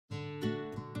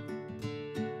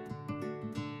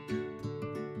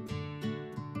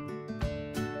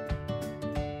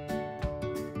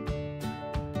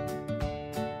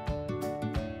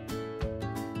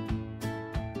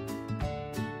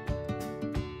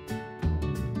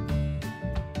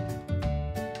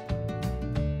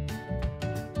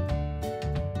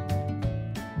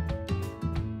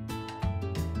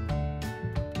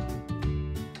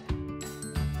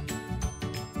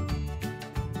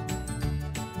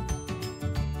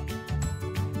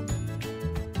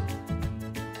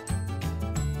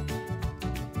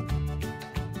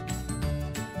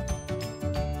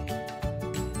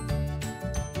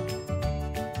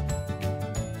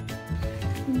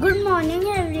Good morning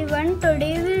everyone.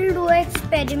 Today we'll do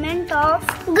experiment of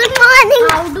Good morning.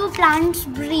 how do plants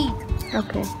breathe.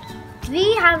 Okay.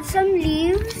 We have some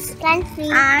leaves Plant tree.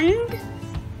 and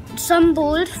some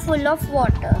bowls full of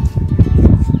water.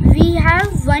 We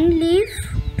have one leaf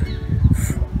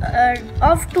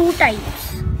of two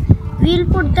types. We'll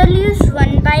put the leaves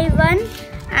one by one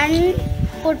and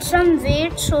put some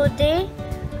weight so they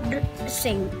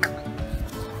sink.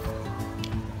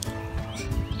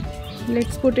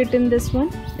 Let's put it in this one.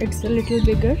 It's a little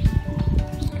bigger.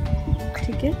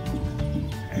 Okay.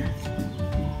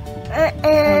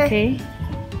 Okay.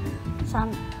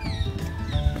 Some.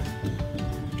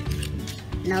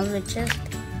 Now which is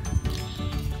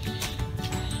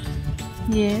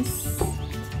Yes.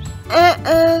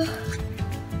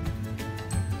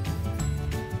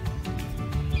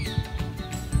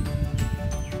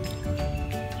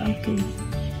 Okay.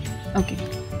 Okay.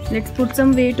 Let's put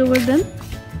some weight over them.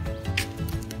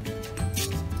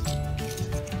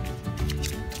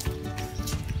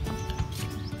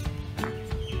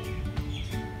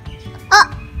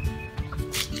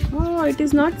 Oh, it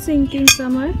is not sinking,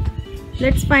 Summer.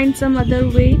 Let's find some other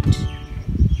weight.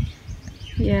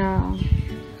 Yeah.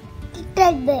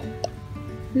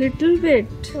 Little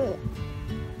bit.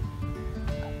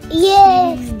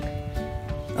 Yes.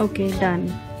 Okay, done.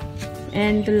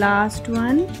 And the last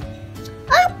one.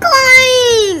 I'm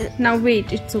crying. Now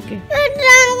wait, it's okay.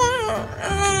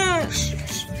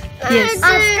 Yes.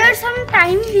 after some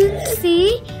time we'll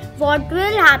see what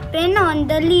will happen on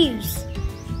the leaves.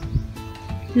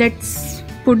 Let's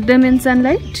put them in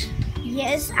sunlight.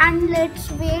 Yes, and let's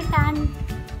wait and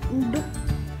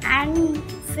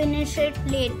finish it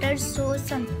later so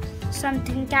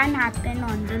something can happen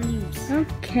on the leaves.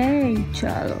 Okay,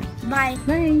 chalo. Bye.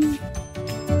 Bye.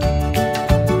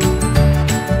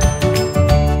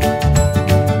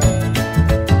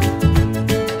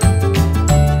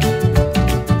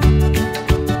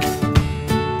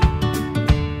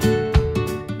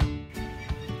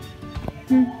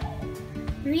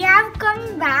 We have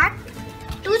come back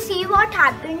to see what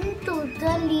happened to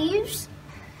the leaves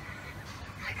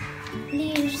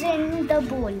in the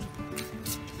bowl.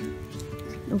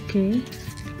 Okay.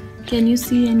 Can you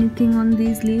see anything on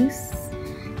these leaves?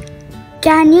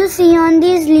 Can you see on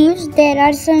these leaves there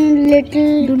are some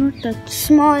little Do not touch.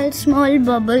 small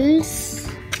bubbles?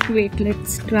 Wait,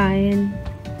 let's try and.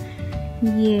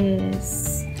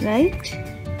 Yes. Right?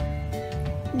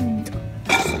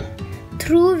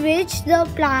 Through which the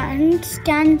plants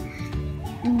can,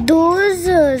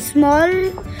 those small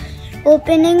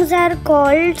openings are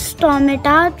called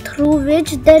stomata, through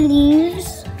which the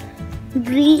leaves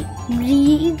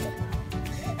breathe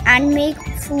and make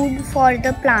food for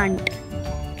the plant.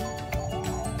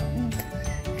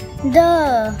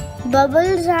 The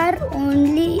bubbles are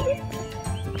only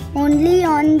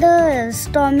on the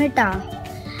stomata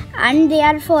and they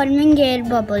are forming air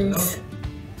bubbles.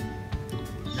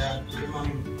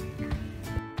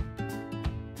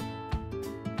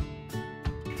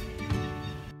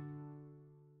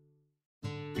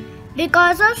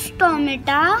 Because of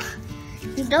stomata,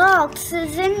 the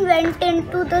oxygen went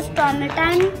into the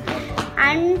stomata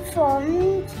and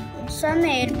formed some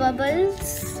air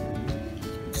bubbles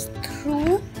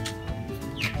through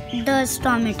the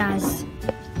stomatas.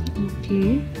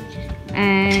 Okay.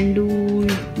 And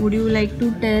would you like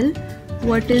to tell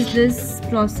what is this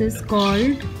process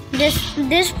called?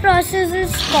 This process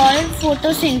is called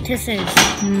photosynthesis.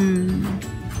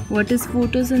 What is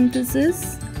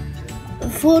photosynthesis?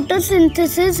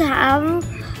 Photosynthesis have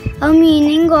a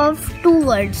meaning of two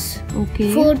words.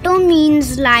 Okay. Photo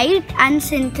means light and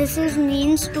synthesis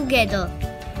means together.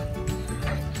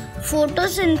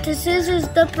 Photosynthesis is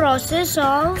the process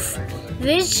of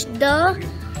which the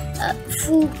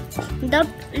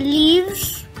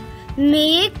leaves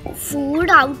make food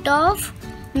out of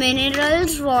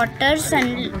minerals, water,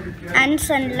 and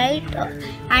sunlight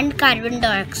and carbon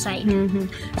dioxide.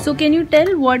 So can you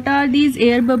tell what are these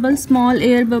air bubbles, small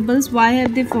air bubbles? Why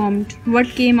have they formed? What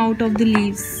came out of the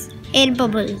leaves? Air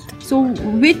bubbles. So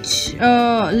which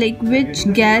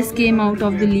gas came out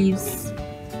of the leaves?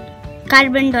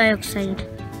 Carbon dioxide.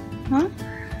 Huh?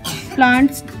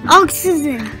 Plants.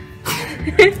 Oxygen.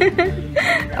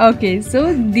 Okay,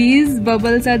 so these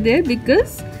bubbles are there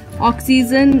because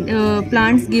oxygen,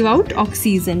 plants give out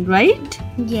oxygen, right?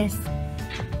 Yes.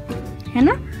 है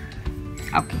ना?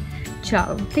 Okay.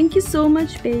 Ciao. Thank you so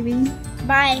much, baby.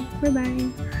 Bye. Bye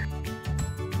bye.